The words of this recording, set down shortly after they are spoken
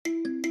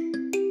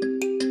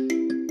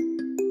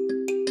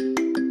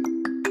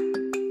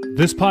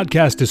This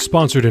podcast is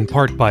sponsored in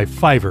part by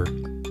Fiverr.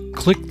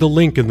 Click the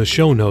link in the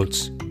show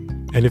notes.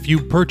 And if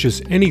you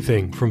purchase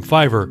anything from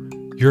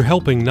Fiverr, you're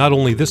helping not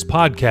only this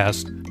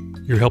podcast,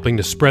 you're helping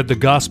to spread the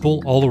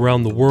gospel all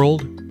around the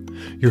world,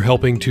 you're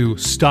helping to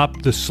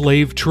stop the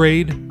slave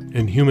trade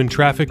and human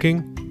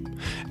trafficking,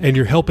 and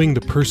you're helping the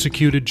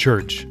persecuted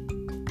church.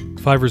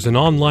 Fiverr's an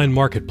online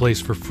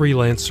marketplace for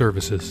freelance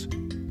services.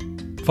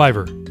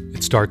 Fiverr,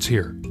 it starts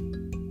here.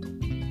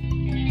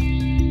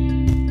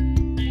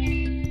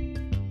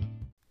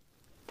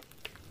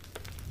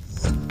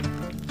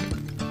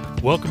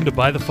 Welcome to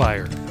By the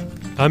Fire.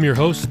 I'm your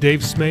host,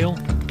 Dave Smale,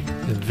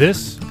 and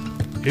this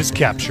is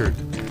Captured.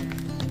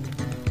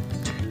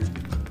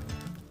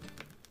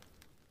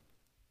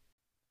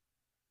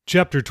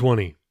 Chapter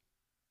 20.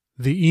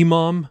 The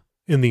Imam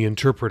and the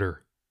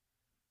Interpreter.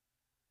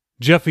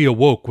 Jeffy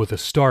awoke with a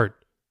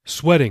start,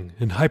 sweating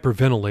and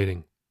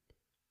hyperventilating.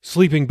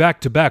 Sleeping back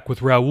to back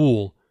with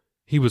Raoul,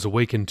 he was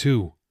awakened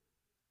too.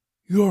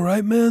 "You all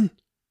right, man?"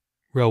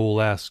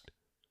 Raoul asked.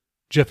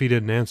 Jeffy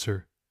didn't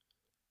answer.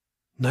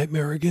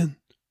 "Nightmare again?"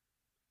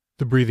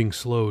 The breathing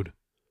slowed.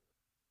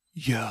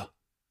 "Yeah,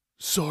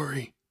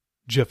 sorry,"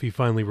 Jeffy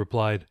finally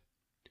replied.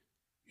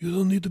 "You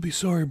don't need to be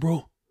sorry,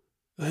 bro.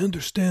 I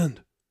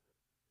understand.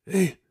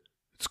 Hey,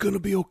 it's gonna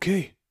be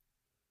okay."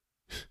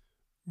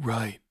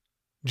 "Right,"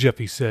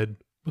 Jeffy said,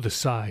 with a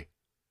sigh.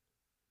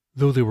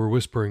 Though they were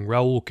whispering,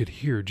 Raoul could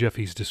hear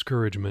Jeffy's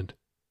discouragement.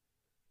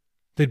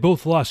 They'd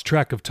both lost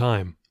track of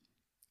time.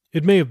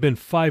 It may have been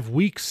 5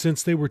 weeks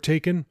since they were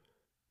taken,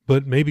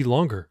 but maybe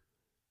longer.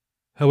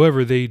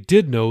 However, they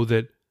did know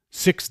that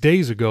 6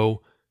 days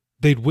ago,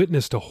 they'd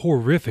witnessed a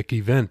horrific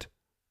event.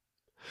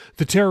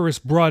 The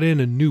terrorists brought in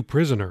a new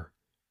prisoner.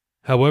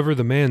 However,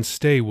 the man's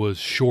stay was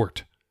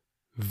short.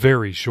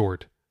 Very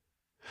short.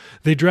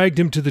 They dragged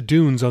him to the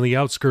dunes on the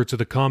outskirts of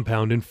the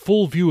compound in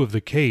full view of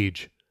the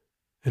cage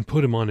and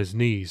put him on his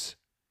knees.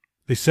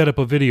 They set up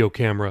a video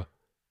camera,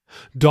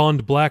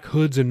 donned black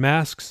hoods and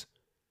masks,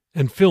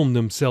 and filmed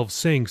themselves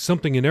saying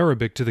something in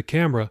Arabic to the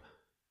camera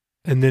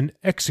and then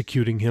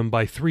executing him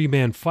by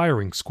 3-man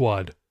firing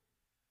squad.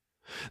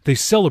 They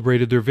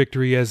celebrated their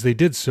victory as they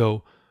did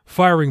so,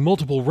 firing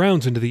multiple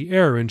rounds into the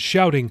air and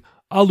shouting,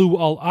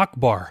 "Allahu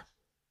Akbar."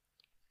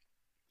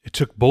 It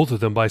took both of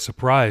them by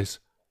surprise.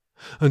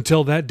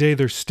 Until that day,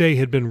 their stay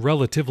had been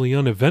relatively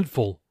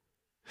uneventful.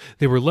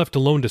 They were left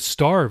alone to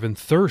starve and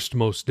thirst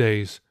most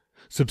days,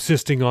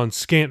 subsisting on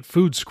scant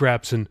food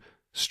scraps and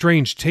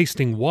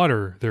strange-tasting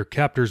water their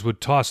captors would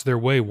toss their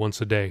way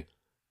once a day.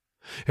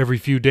 Every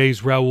few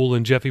days, Raoul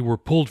and Jeffy were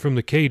pulled from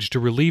the cage to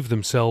relieve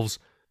themselves,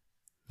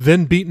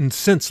 then beaten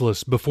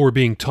senseless before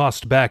being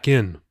tossed back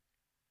in.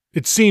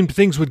 It seemed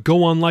things would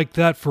go on like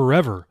that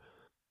forever,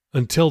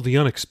 until the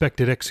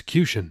unexpected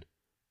execution.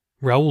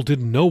 Raoul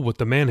didn't know what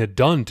the man had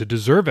done to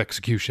deserve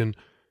execution,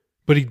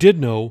 but he did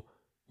know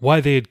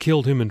why they had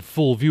killed him in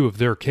full view of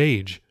their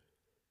cage.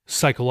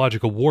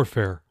 Psychological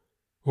warfare,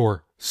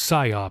 or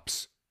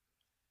psyops.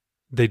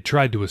 They'd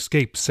tried to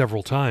escape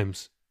several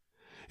times.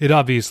 It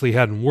obviously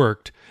hadn't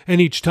worked, and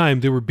each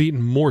time they were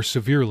beaten more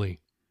severely.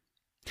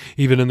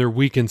 Even in their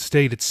weakened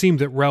state, it seemed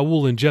that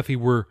Raoul and Jeffy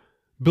were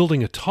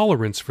building a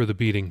tolerance for the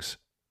beatings.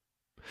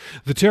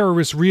 The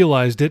terrorists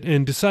realized it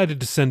and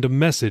decided to send a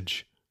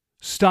message.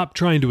 "Stop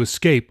trying to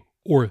escape,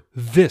 or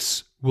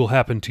this will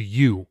happen to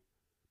you."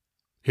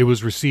 It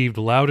was received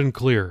loud and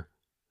clear.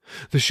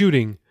 The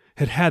shooting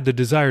had had the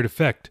desired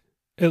effect,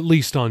 at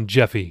least on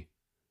Jeffy.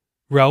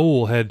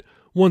 Raoul had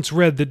once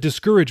read that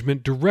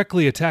discouragement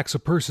directly attacks a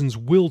person's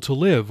will to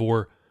live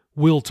or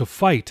will to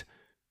fight,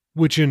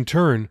 which in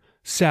turn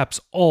saps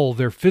all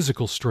their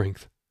physical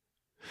strength.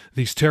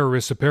 These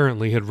terrorists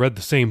apparently had read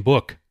the same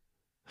book.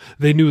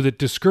 They knew that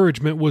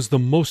discouragement was the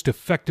most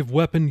effective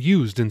weapon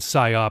used in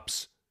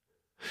psyops.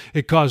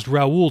 It caused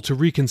Raoul to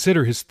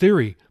reconsider his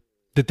theory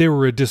that they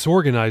were a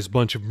disorganized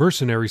bunch of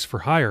mercenaries for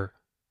hire.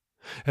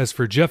 As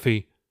for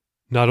Jeffy,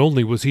 not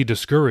only was he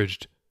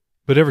discouraged,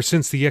 but ever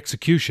since the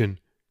execution,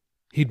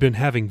 he'd been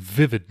having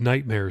vivid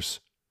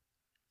nightmares.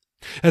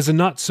 As a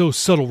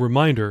not-so-subtle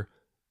reminder,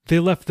 they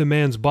left the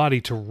man's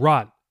body to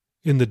rot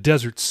in the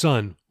desert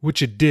sun,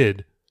 which it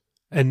did,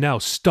 and now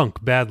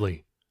stunk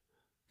badly.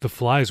 The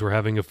flies were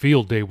having a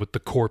field day with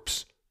the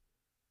corpse.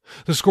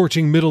 The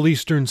scorching Middle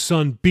Eastern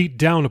sun beat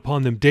down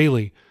upon them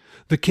daily.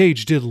 The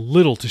cage did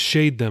little to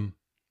shade them.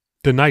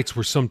 The nights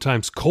were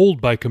sometimes cold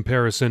by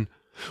comparison,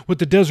 with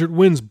the desert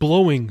winds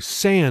blowing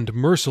sand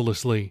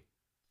mercilessly.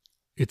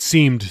 It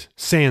seemed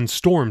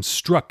sandstorms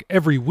struck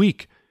every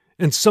week,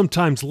 and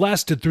sometimes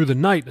lasted through the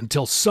night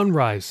until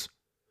sunrise.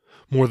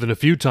 More than a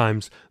few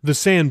times, the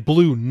sand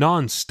blew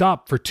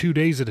non-stop for 2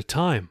 days at a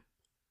time.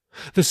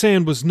 The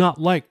sand was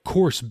not like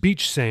coarse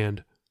beach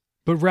sand,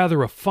 but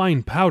rather a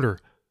fine powder,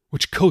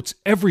 which coats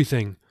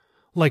everything,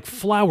 like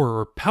flour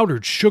or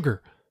powdered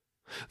sugar.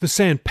 The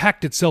sand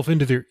packed itself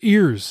into their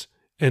ears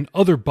and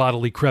other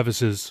bodily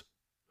crevices.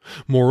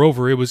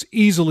 Moreover, it was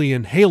easily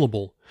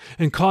inhalable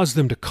and caused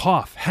them to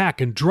cough, hack,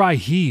 and dry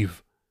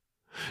heave.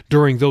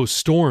 During those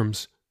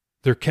storms,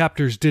 their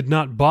captors did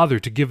not bother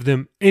to give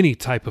them any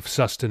type of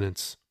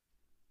sustenance.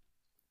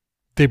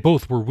 They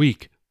both were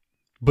weak,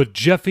 but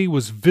Jeffy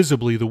was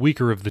visibly the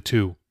weaker of the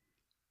two.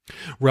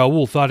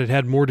 Raoul thought it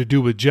had more to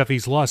do with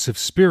Jeffy's loss of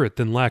spirit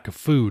than lack of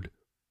food.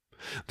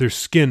 Their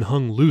skin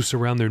hung loose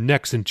around their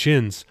necks and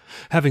chins,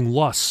 having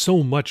lost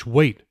so much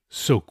weight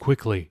so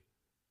quickly.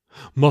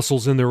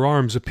 Muscles in their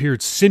arms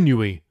appeared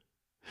sinewy.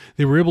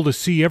 They were able to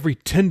see every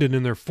tendon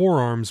in their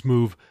forearms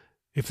move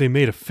if they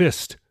made a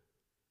fist.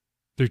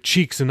 Their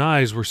cheeks and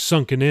eyes were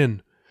sunken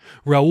in.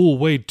 Raoul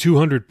weighed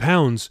 200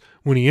 pounds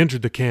when he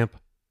entered the camp.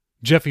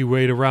 Jeffy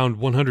weighed around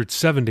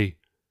 170.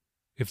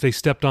 If they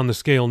stepped on the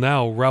scale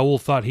now, Raoul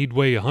thought he'd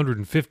weigh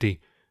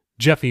 150.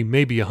 Jeffy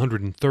maybe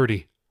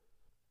 130.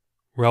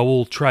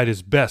 Raoul tried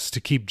his best to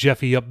keep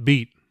Jeffy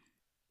upbeat.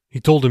 He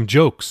told him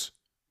jokes,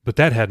 but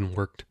that hadn't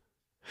worked.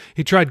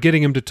 He tried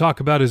getting him to talk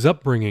about his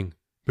upbringing,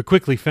 but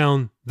quickly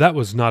found that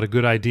was not a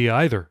good idea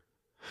either.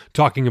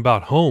 Talking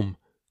about home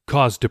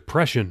caused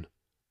depression.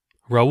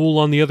 Raoul,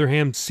 on the other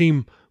hand,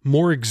 seemed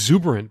more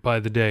exuberant by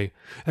the day,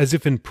 as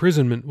if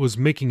imprisonment was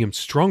making him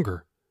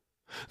stronger.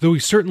 Though he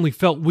certainly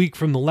felt weak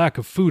from the lack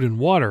of food and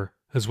water,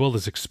 as well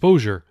as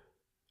exposure,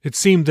 it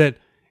seemed that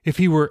if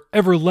he were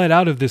ever let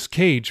out of this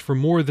cage for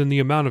more than the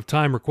amount of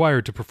time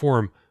required to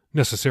perform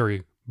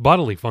necessary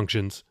bodily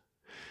functions,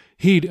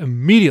 he'd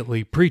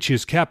immediately preach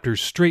his captors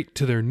straight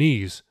to their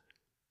knees,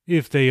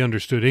 if they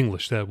understood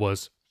English, that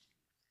was.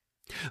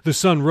 The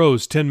sun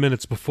rose 10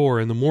 minutes before,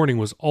 and the morning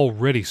was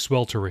already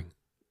sweltering.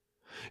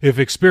 If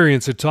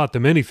experience had taught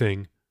them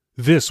anything,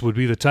 this would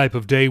be the type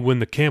of day when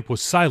the camp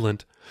was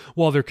silent,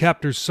 while their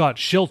captors sought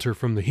shelter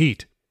from the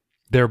heat,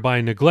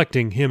 thereby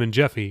neglecting him and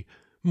Jeffy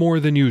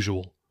more than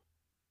usual.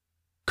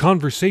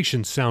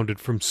 Conversation sounded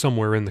from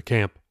somewhere in the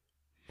camp.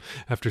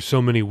 After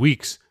so many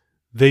weeks,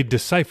 they'd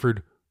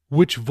deciphered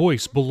which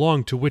voice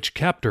belonged to which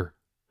captor,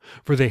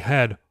 for they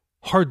had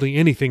hardly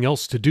anything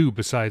else to do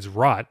besides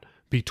rot,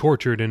 be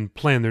tortured, and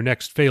plan their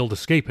next failed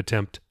escape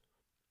attempt.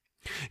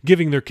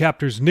 Giving their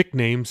captors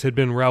nicknames had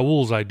been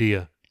Raoul's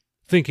idea,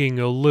 thinking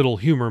a little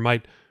humor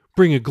might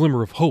bring a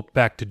glimmer of hope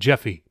back to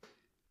Jeffy.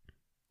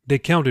 They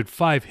counted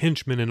 5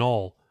 henchmen in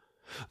all,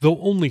 though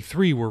only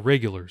 3 were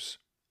regulars.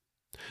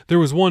 There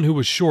was one who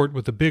was short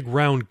with a big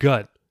round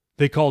gut.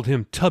 They called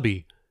him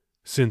Tubby,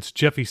 since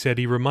Jeffy said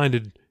he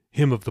reminded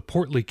him of the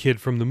portly kid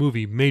from the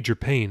movie Major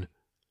Payne.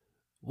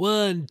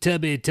 1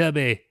 Tubby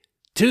Tubby,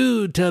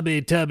 2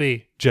 Tubby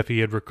Tubby, Jeffy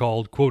had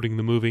recalled, quoting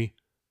the movie.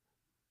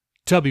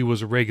 Tubby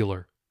was a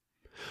regular.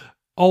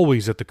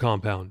 Always at the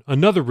compound.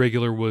 Another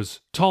regular was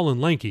tall and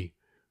lanky.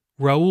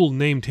 Raoul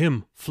named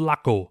him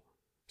Flaco,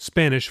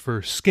 Spanish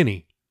for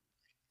skinny.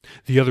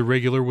 The other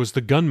regular was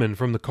the gunman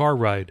from the car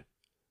ride.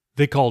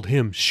 They called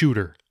him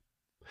Shooter.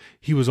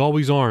 He was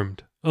always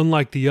armed,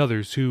 unlike the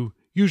others who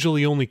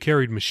usually only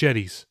carried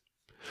machetes.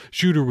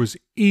 Shooter was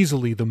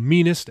easily the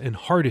meanest and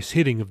hardest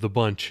hitting of the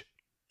bunch.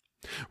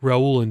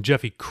 Raoul and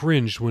Jeffy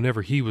cringed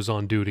whenever he was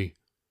on duty.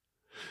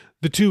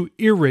 The 2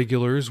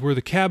 irregulars were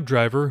the cab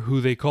driver, who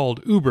they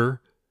called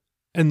Uber,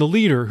 and the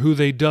leader, who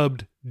they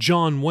dubbed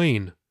John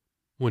Wayne.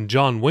 When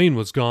John Wayne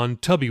was gone,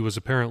 Tubby was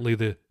apparently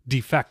the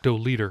de facto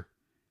leader.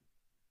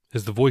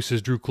 As the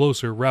voices drew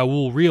closer,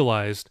 Raoul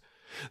realized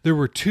there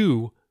were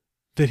 2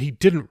 that he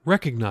didn't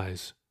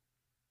recognize.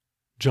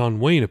 John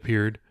Wayne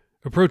appeared,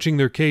 approaching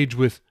their cage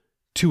with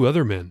 2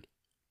 other men.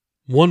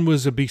 One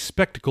was a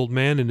bespectacled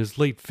man in his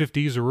late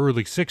 50s or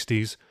early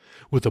 60s,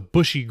 with a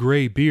bushy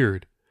gray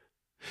beard.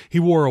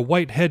 He wore a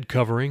white head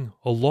covering,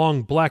 a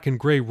long black and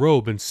gray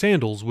robe, and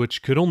sandals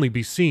which could only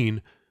be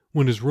seen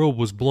when his robe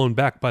was blown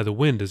back by the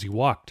wind as he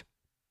walked.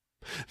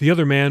 The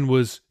other man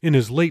was in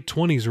his late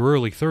 20s or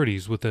early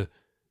 30s, with a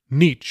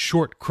neat,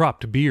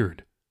 short-cropped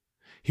beard.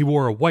 He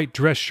wore a white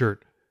dress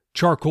shirt,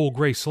 charcoal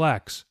gray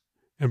slacks,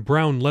 and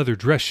brown leather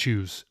dress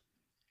shoes.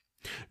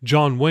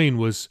 John Wayne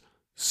was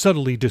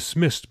subtly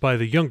dismissed by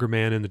the younger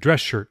man in the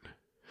dress shirt,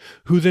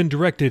 who then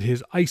directed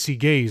his icy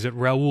gaze at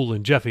Raoul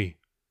and Jeffy.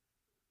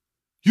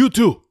 "You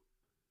 2,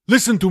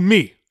 listen to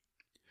me.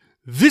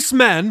 This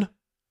man,"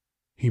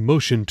 he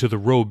motioned to the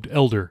robed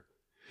elder,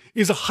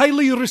 "is a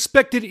highly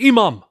respected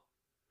Imam.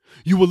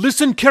 You will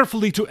listen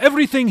carefully to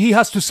everything he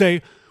has to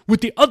say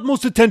with the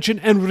utmost attention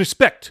and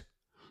respect.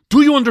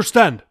 Do you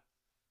understand?"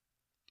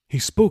 He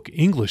spoke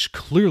English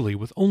clearly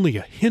with only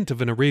a hint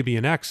of an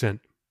Arabian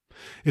accent.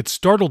 It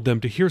startled them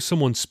to hear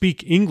someone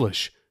speak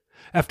English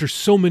after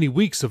so many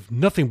weeks of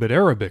nothing but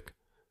Arabic.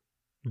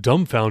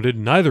 Dumbfounded,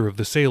 neither of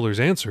the sailors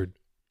answered.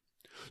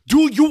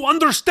 "Do you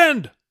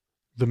understand?"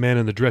 the man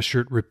in the dress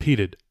shirt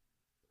repeated.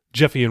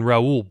 Jeffy and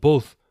Raoul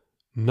both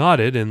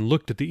nodded and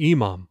looked at the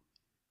Imam.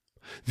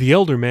 The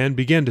elder man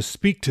began to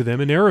speak to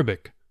them in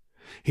Arabic.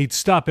 He'd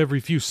stop every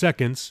few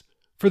seconds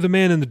for the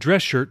man in the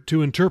dress shirt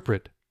to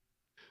interpret.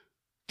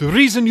 "The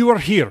reason you are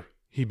here,"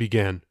 he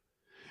began,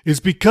 "is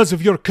because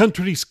of your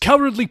country's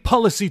cowardly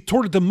policy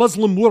toward the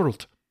Muslim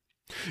world.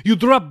 You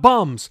drop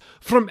bombs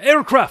from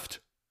aircraft.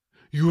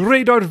 You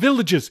raid our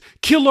villages,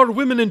 kill our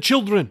women and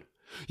children.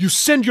 You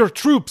send your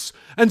troops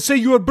and say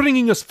you are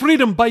bringing us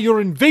freedom by your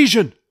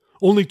invasion,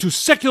 only to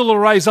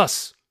secularize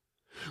us.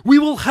 We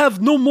will have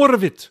no more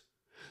of it.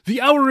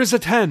 The hour is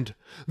at hand.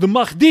 The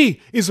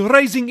Mahdi is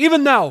rising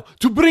even now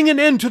to bring an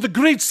end to the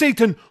great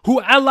Satan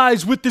who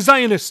allies with the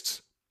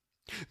Zionists.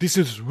 This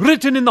is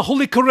written in the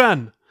Holy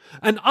Quran,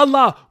 and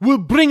Allah will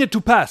bring it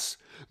to pass.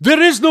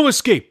 There is no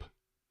escape.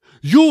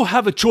 You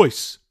have a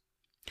choice.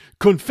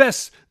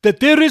 Confess that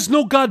there is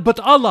no God but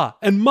Allah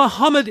and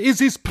Muhammad is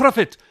his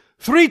prophet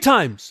 3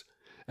 times,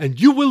 and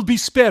you will be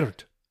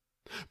spared.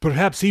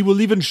 Perhaps he will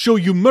even show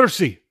you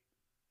mercy.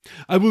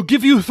 I will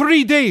give you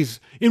 3 days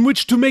in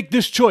which to make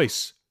this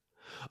choice,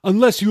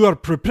 unless you are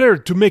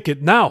prepared to make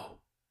it now.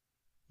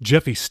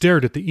 Jeffy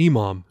stared at the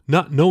Imam,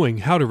 not knowing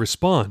how to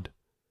respond,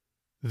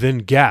 then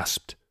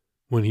gasped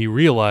when he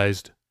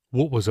realized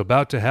what was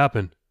about to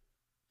happen.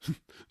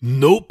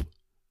 Nope,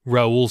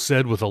 Raoul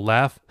said with a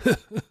laugh.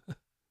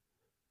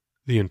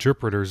 The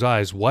interpreter's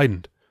eyes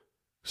widened.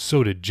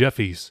 So did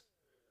Jeffy's.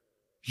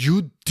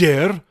 You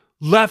dare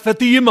laugh at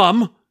the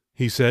Imam?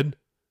 He said.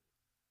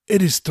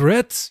 It is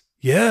threats,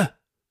 yeah?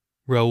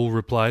 Raoul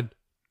replied.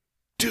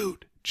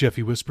 Dude,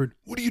 Jeffy whispered.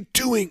 What are you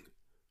doing?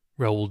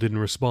 Raoul didn't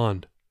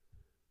respond.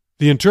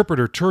 The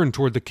interpreter turned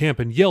toward the camp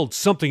and yelled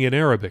something in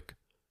Arabic.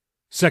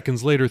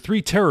 Seconds later,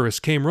 3 terrorists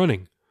came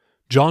running.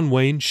 John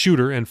Wayne,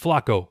 Shooter, and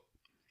Flacco.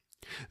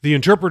 The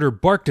interpreter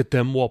barked at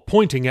them while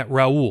pointing at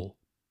Raoul.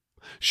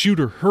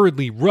 Shooter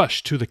hurriedly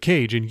rushed to the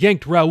cage and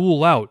yanked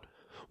Raoul out,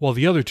 while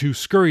the other 2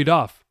 scurried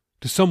off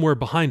to somewhere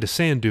behind a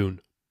sand dune.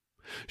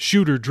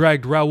 Shooter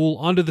dragged Raoul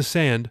onto the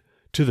sand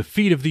to the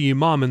feet of the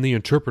Imam and the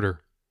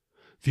interpreter.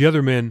 The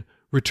other men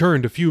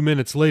returned a few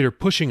minutes later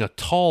pushing a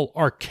tall,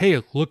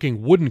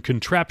 archaic-looking wooden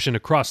contraption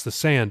across the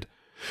sand,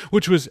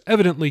 which was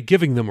evidently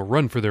giving them a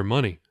run for their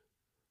money.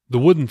 The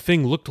wooden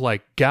thing looked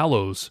like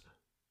gallows.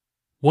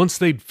 Once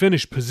they'd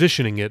finished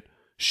positioning it,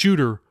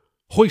 Shooter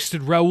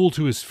hoisted Raoul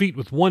to his feet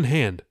with one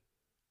hand.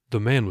 The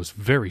man was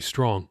very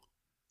strong.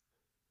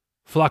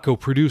 Flacco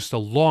produced a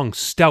long,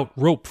 stout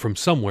rope from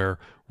somewhere,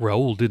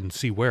 Raoul didn't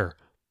see where.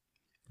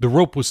 The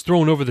rope was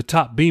thrown over the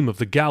top beam of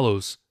the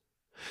gallows.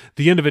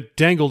 The end of it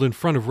dangled in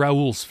front of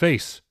Raoul's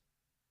face.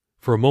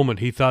 For a moment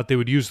he thought they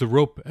would use the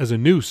rope as a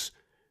noose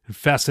and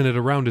fasten it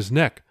around his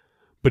neck,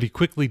 but he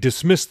quickly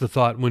dismissed the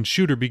thought when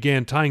Shooter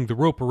began tying the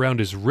rope around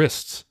his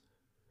wrists.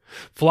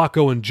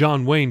 Flacco and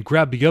John Wayne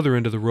grabbed the other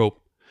end of the rope,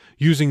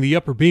 using the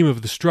upper beam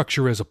of the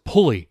structure as a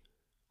pulley,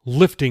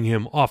 lifting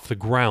him off the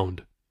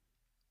ground.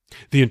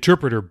 The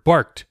interpreter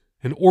barked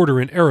an order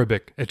in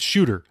Arabic at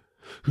Shooter,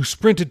 who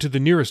sprinted to the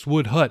nearest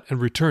wood hut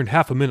and returned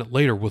half a minute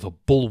later with a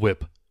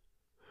bullwhip.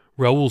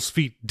 Raoul's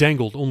feet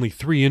dangled only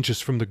 3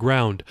 inches from the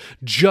ground,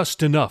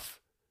 just enough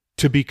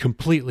to be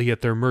completely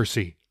at their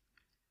mercy.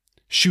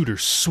 Shooter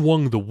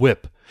swung the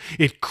whip.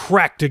 It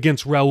cracked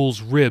against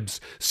Raoul's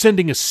ribs,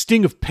 sending a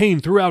sting of pain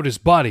throughout his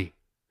body.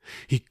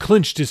 He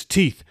clenched his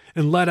teeth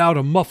and let out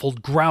a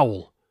muffled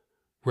growl.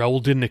 Raoul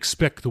didn't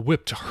expect the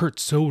whip to hurt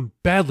so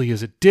badly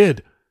as it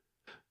did.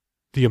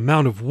 The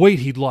amount of weight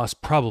he'd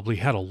lost probably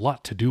had a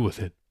lot to do with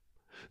it.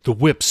 The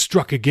whip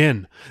struck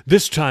again,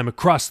 this time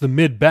across the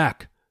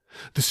mid-back.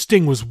 The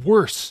sting was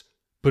worse,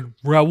 but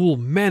Raoul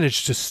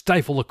managed to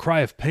stifle a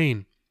cry of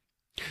pain.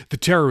 The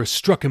terrorist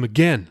struck him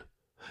again,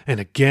 and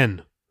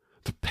again.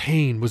 The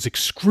pain was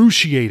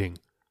excruciating.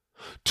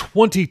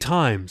 20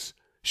 times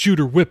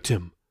Shooter whipped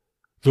him,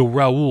 though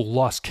Raoul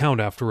lost count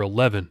after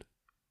 11.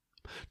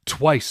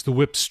 Twice the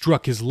whip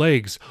struck his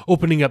legs,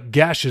 opening up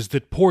gashes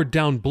that poured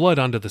down blood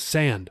onto the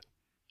sand.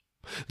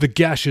 The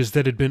gashes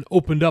that had been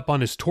opened up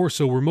on his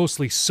torso were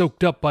mostly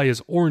soaked up by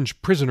his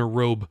orange prisoner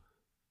robe.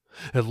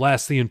 At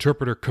last the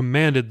interpreter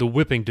commanded the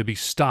whipping to be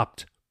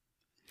stopped.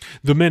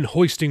 The men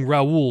hoisting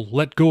Raoul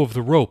let go of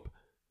the rope,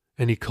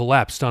 and he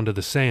collapsed onto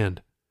the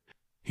sand.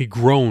 He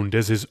groaned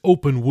as his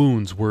open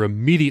wounds were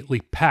immediately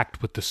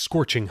packed with the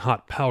scorching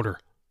hot powder.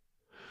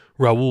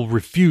 Raoul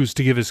refused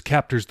to give his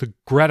captors the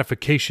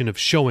gratification of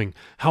showing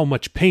how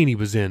much pain he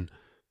was in,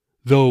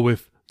 though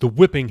if the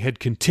whipping had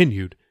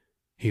continued,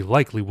 he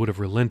likely would have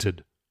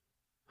relented.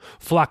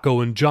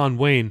 Flacco and John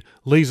Wayne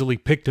lazily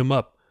picked him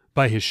up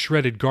by his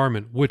shredded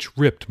garment, which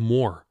ripped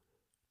more.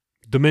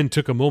 The men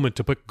took a moment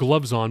to put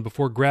gloves on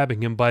before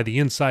grabbing him by the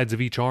insides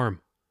of each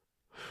arm.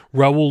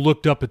 Raoul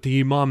looked up at the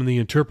Imam and the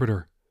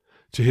interpreter.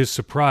 To his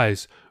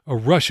surprise, a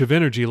rush of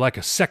energy like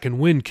a second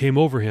wind came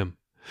over him.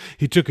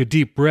 He took a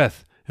deep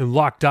breath and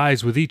locked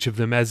eyes with each of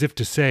them as if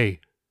to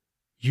say,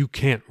 "You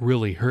can't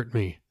really hurt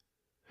me."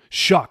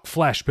 Shock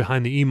flashed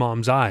behind the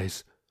Imam's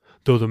eyes,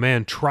 though the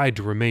man tried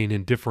to remain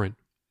indifferent.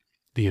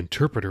 The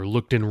interpreter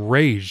looked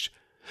enraged,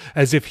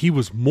 as if he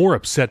was more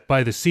upset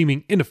by the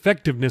seeming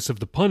ineffectiveness of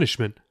the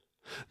punishment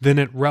than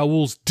at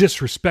Raoul's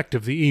disrespect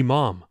of the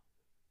Imam.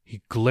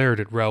 He glared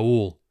at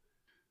Raoul.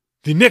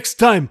 "The next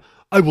time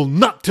I will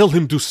not tell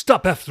him to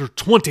stop after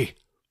 20,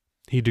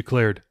 he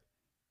declared.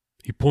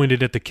 He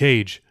pointed at the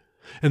cage,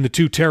 and the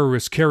 2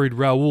 terrorists carried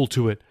Raoul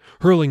to it,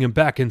 hurling him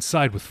back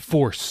inside with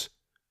force.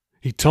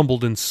 He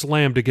tumbled and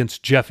slammed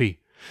against Jeffy,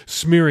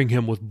 smearing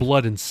him with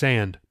blood and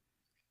sand.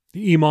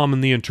 The Imam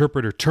and the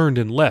interpreter turned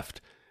and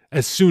left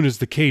as soon as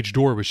the cage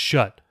door was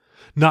shut,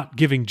 not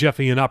giving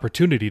Jeffy an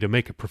opportunity to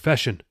make a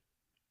profession.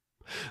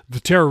 The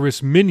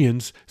terrorist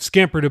minions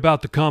scampered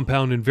about the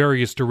compound in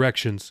various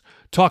directions,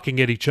 talking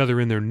at each other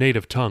in their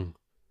native tongue.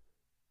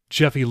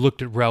 Jeffy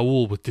looked at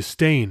Raoul with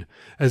disdain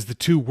as the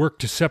two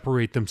worked to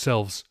separate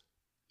themselves.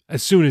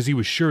 As soon as he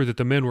was sure that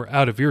the men were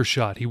out of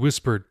earshot, he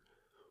whispered,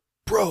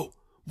 Bro,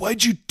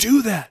 why'd you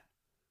do that?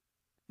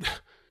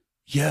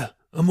 Yeah,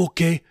 I'm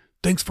okay.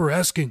 Thanks for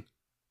asking,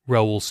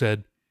 Raoul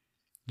said.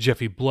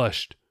 Jeffy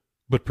blushed,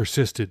 but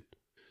persisted.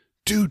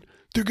 Dude,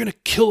 they're gonna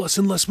kill us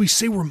unless we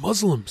say we're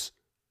Muslims.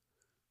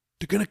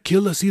 They're gonna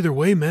kill us either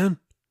way, man.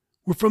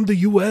 We're from the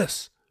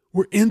U.S.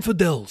 We're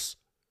infidels.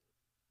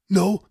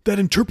 No, that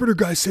interpreter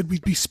guy said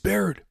we'd be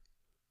spared.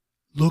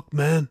 Look,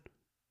 man,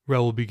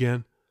 Raoul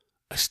began.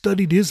 I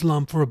studied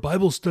Islam for a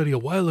Bible study a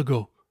while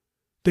ago.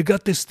 They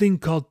got this thing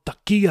called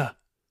taqiyya.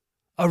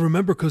 I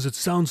remember because it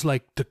sounds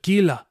like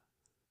tequila.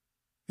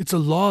 It's a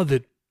law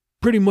that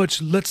pretty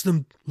much lets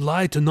them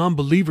lie to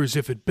non-believers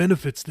if it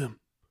benefits them.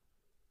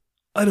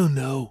 I don't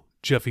know,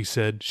 Jeffy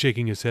said,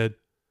 shaking his head.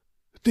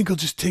 I think I'll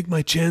just take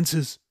my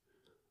chances.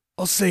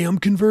 I'll say I'm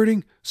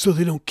converting so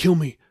they don't kill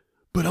me,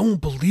 but I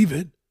won't believe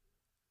it.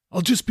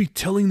 I'll just be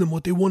telling them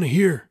what they want to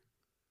hear.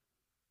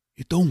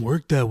 It don't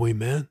work that way,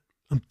 man.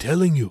 I'm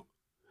telling you.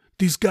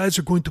 These guys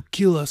are going to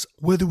kill us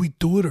whether we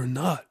do it or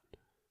not.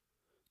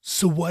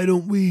 So why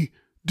don't we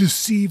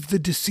deceive the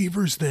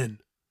deceivers then?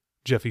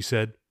 Jeffy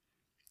said.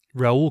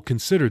 Raoul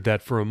considered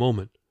that for a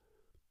moment.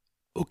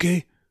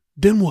 Okay,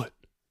 then what?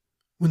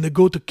 When they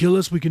go to kill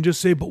us, we can just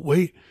say, but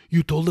wait,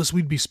 you told us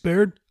we'd be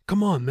spared?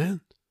 Come on,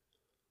 man.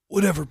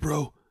 Whatever,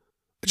 bro.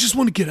 I just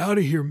want to get out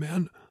of here,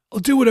 man. I'll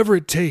do whatever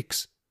it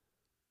takes.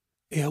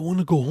 Hey, I want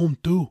to go home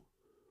too,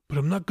 but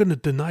I'm not going to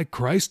deny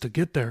Christ to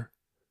get there.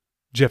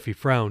 Jeffy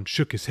frowned,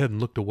 shook his head,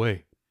 and looked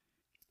away.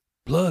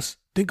 Plus,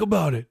 think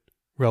about it,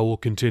 Raoul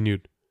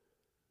continued.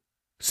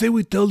 Say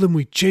we tell them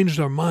we changed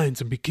our minds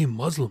and became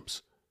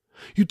Muslims.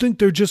 You think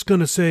they're just going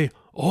to say,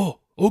 oh,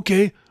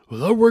 okay,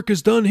 well, our work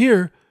is done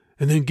here,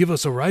 and then give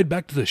us a ride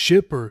back to the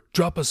ship or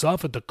drop us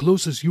off at the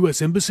closest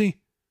U.S. embassy?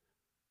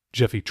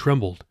 Jeffy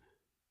trembled.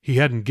 He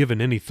hadn't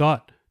given any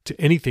thought to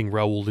anything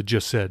Raoul had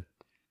just said.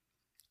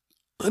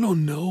 I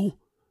don't know,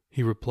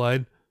 he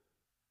replied,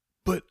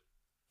 but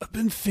I've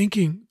been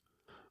thinking.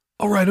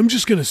 All right, I'm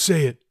just going to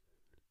say it.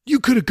 You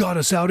could have got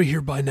us out of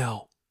here by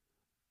now.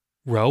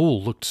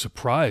 Raoul looked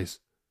surprised.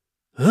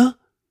 Huh?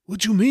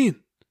 What you mean?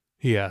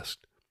 He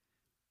asked.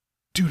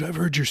 Dude, I've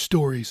heard your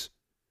stories.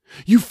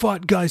 You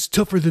fought guys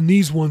tougher than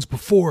these ones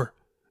before,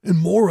 and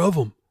more of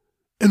them,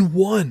 and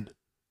won.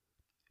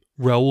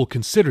 Raoul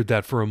considered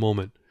that for a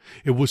moment.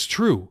 It was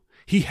true.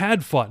 He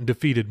had fought and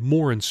defeated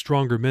more and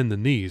stronger men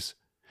than these.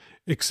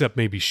 Except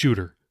maybe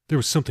Shooter. There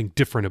was something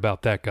different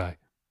about that guy.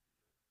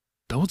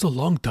 That was a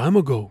long time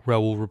ago,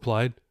 Raoul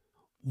replied.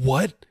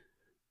 What?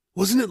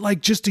 Wasn't it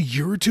like just a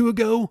year or two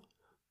ago?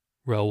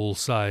 Raoul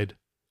sighed,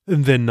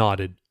 and then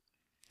nodded.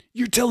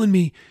 You're telling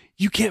me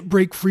you can't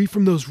break free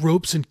from those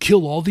ropes and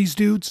kill all these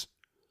dudes?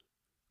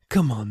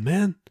 Come on,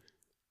 man.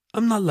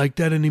 I'm not like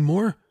that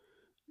anymore.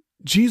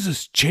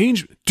 Jesus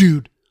changed...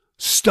 Dude,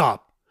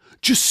 stop.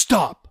 Just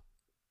stop.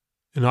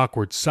 An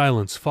awkward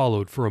silence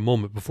followed for a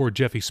moment before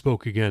Jeffy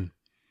spoke again.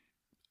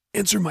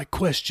 Answer my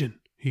question,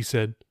 he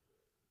said.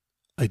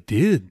 I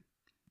did.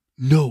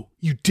 No,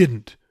 you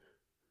didn't.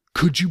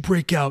 Could you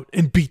break out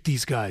and beat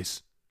these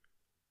guys?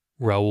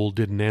 Raoul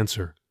didn't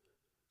answer.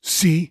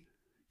 See?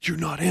 You're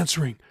not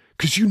answering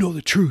because you know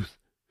the truth.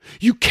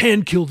 You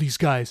can kill these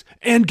guys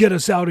and get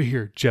us out of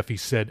here, Jeffy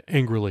said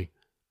angrily.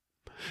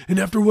 And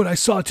after what I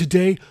saw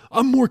today,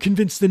 I'm more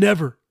convinced than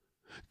ever.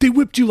 They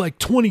whipped you like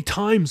 20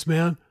 times,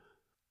 man.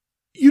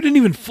 You didn't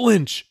even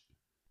flinch.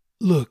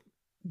 Look,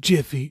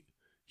 Jeffy,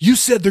 you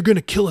said they're going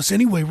to kill us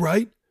anyway,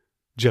 right?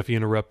 Jeffy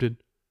interrupted.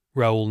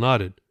 Raoul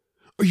nodded.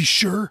 Are you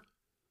sure?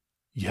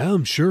 Yeah,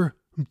 I'm sure.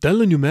 I'm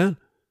telling you, man.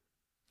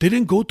 They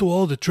didn't go to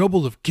all the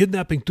trouble of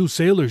kidnapping 2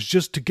 sailors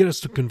just to get us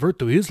to convert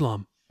to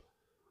Islam.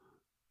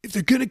 If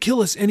they're going to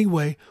kill us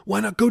anyway, why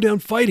not go down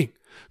fighting?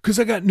 Because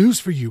I got news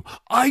for you.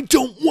 I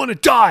don't want to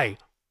die.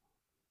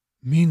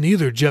 Me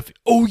neither, Jeffy.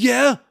 Oh,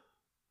 yeah?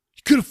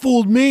 You could have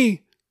fooled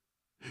me.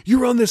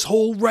 You're on this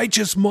whole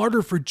righteous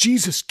martyr for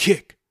Jesus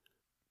kick.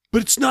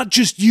 But it's not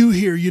just you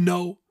here, you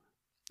know.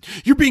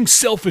 You're being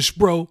selfish,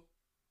 bro.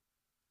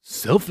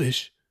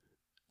 Selfish?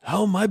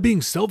 How am I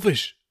being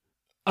selfish?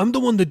 I'm the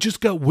one that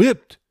just got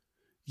whipped.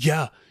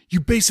 Yeah,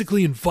 you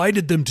basically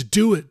invited them to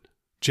do it,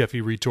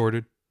 Jeffy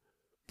retorted.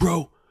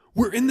 Bro,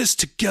 we're in this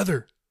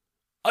together.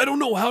 I don't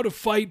know how to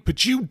fight,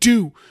 but you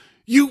do.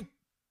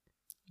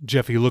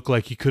 Jeffy looked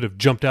like he could have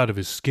jumped out of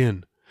his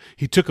skin.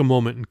 He took a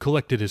moment and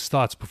collected his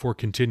thoughts before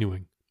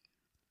continuing.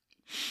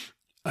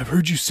 I've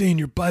heard you say in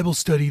your Bible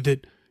study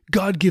that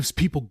God gives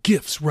people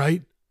gifts,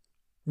 right?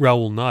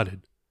 Raoul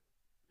nodded.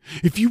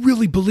 If you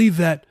really believe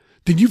that,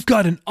 then you've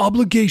got an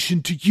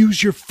obligation to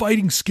use your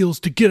fighting skills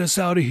to get us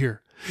out of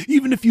here,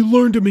 even if you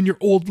learned them in your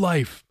old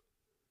life.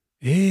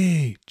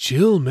 Hey,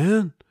 chill,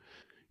 man.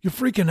 You're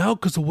freaking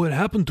out because of what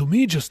happened to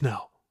me just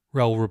now,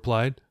 Raoul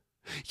replied.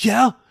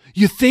 Yeah,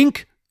 you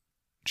think?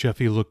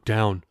 Jeffy looked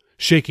down,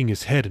 shaking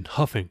his head and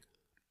huffing.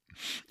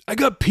 I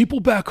got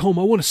people back home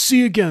I want to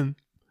see again.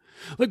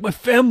 Like my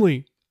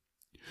family.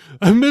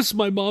 I miss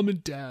my mom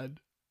and dad.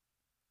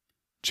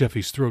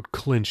 Jeffy's throat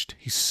clenched.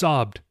 He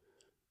sobbed.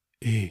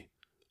 Hey,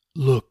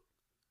 look.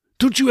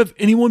 Don't you have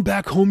anyone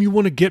back home you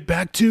want to get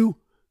back to?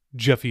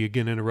 Jeffy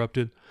again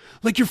interrupted.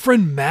 Like your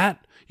friend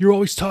Matt you're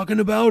always talking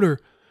about,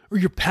 or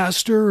your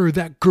pastor, or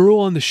that girl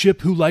on the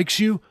ship who likes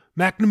you,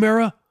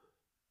 McNamara?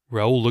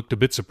 Raoul looked a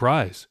bit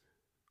surprised.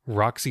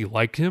 Roxy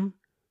liked him?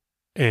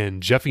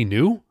 And Jeffy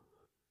knew?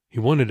 He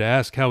wanted to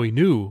ask how he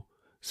knew,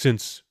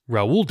 since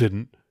Raoul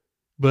didn't,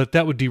 but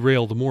that would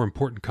derail the more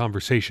important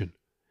conversation.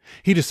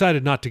 He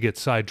decided not to get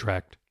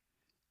sidetracked.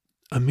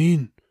 I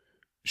mean,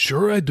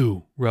 sure I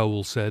do,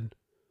 Raoul said.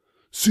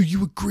 So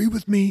you agree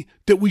with me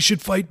that we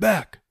should fight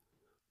back?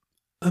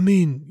 I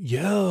mean,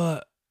 yeah,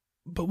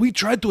 but we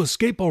tried to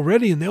escape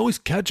already and they always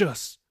catch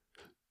us.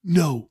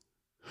 No,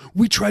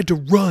 we tried to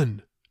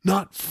run,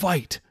 not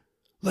fight.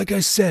 Like I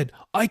said,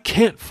 I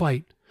can't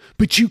fight,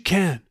 but you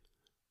can.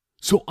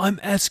 So I'm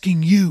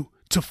asking you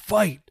to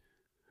fight.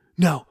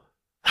 Now,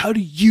 how do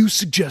you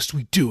suggest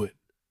we do it?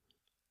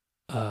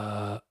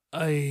 Raoul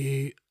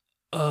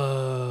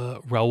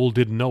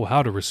didn't know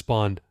how to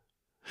respond.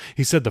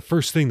 He said the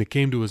first thing that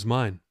came to his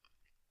mind.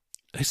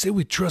 I say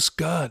we trust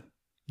God.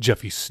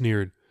 Jeffy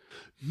sneered.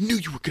 Knew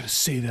you were going to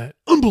say that.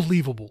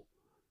 Unbelievable.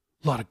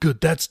 A lot of good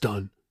that's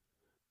done.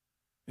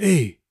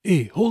 Hey,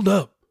 hold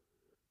up.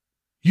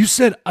 You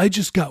said I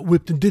just got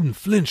whipped and didn't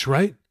flinch,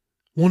 right?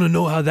 Want to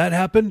know how that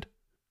happened?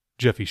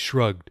 Jeffy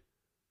shrugged.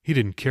 He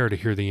didn't care to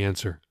hear the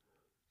answer.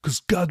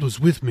 'Cause God was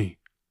with me.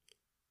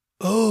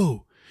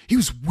 Oh, he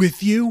was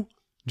with you?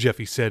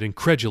 Jeffy said,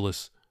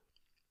 incredulous.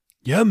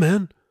 Yeah,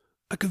 man.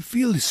 I could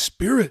feel his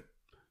spirit.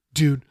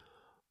 Dude,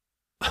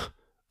 I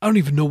don't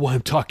even know why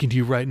I'm talking to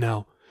you right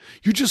now.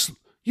 You just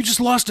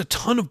lost a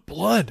ton of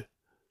blood.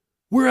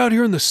 We're out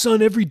here in the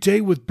sun every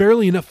day with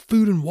barely enough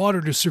food and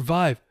water to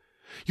survive.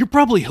 You're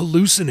probably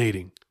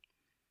hallucinating.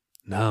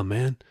 Nah,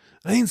 man.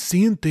 I ain't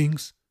seeing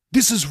things.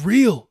 This is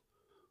real.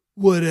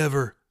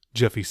 Whatever,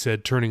 Jeffy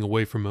said, turning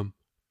away from him.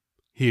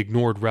 He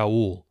ignored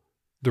Raoul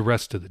the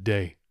rest of the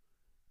day.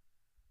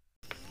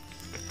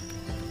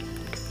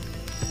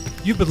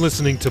 You've been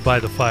listening to By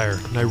the Fire,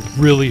 and I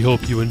really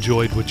hope you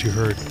enjoyed what you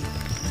heard.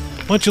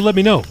 Why don't you let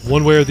me know,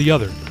 one way or the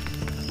other?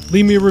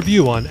 Leave me a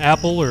review on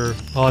Apple or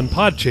on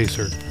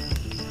Podchaser.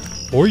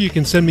 Or you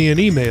can send me an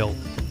email,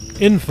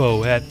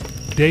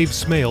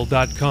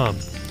 info@davesmail.com.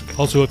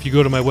 Also, if you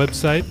go to my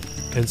website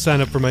and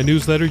sign up for my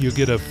newsletter, you'll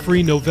get a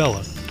free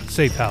novella,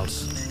 Safe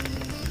House.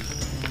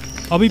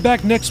 I'll be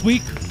back next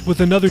week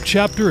with another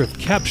chapter of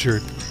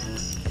Captured.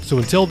 So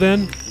until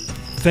then,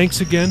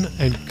 thanks again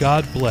and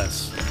God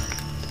bless.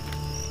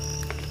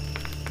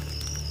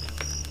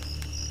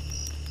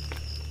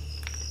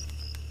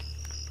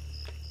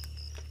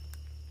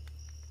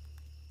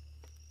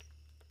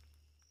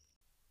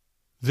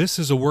 This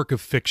is a work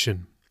of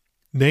fiction.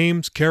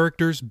 Names,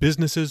 characters,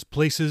 businesses,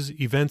 places,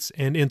 events,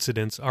 and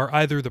incidents are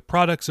either the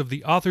products of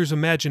the author's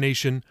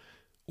imagination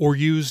or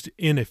used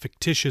in a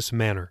fictitious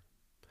manner.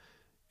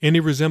 Any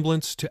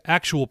resemblance to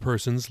actual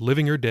persons,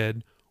 living or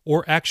dead,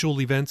 or actual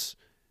events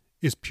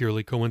is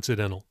purely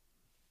coincidental.